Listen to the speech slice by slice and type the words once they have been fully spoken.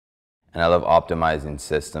And I love optimizing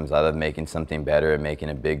systems. I love making something better and making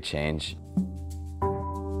a big change.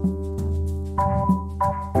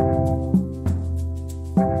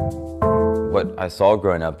 What I saw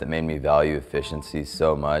growing up that made me value efficiency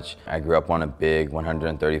so much, I grew up on a big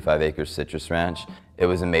 135-acre citrus ranch. It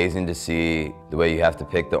was amazing to see the way you have to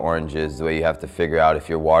pick the oranges, the way you have to figure out if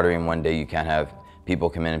you're watering one day, you can't have people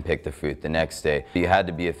come in and pick the fruit the next day. You had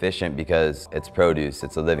to be efficient because it's produce,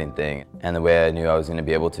 it's a living thing. And the way I knew I was going to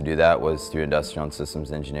be able to do that was through industrial and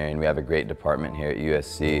systems engineering. We have a great department here at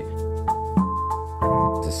USC.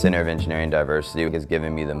 The Center of Engineering Diversity has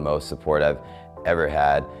given me the most support I've ever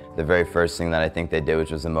had. The very first thing that I think they did,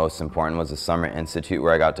 which was the most important, was a summer institute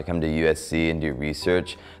where I got to come to USC and do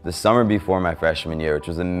research the summer before my freshman year, which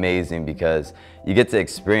was amazing because you get to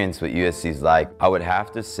experience what USC's like. I would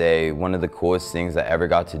have to say one of the coolest things I ever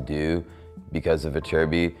got to do because of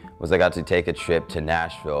VITERBI was I got to take a trip to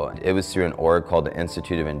Nashville. It was through an org called the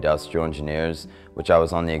Institute of Industrial Engineers, which I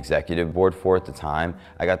was on the executive board for at the time.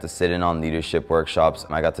 I got to sit in on leadership workshops.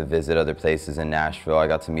 I got to visit other places in Nashville. I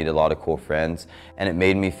got to meet a lot of cool friends, and it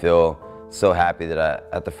made me feel so happy that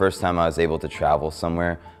at the first time I was able to travel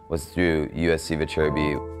somewhere was through USC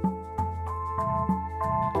VITERBI.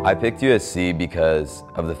 I picked USC because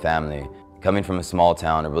of the family. Coming from a small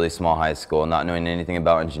town, a really small high school, not knowing anything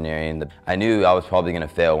about engineering, I knew I was probably going to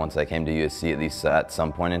fail once I came to USC, at least at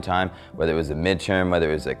some point in time, whether it was a midterm, whether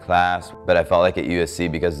it was a class. But I felt like at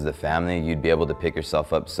USC, because of the family, you'd be able to pick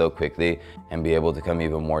yourself up so quickly and be able to become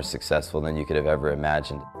even more successful than you could have ever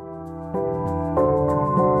imagined.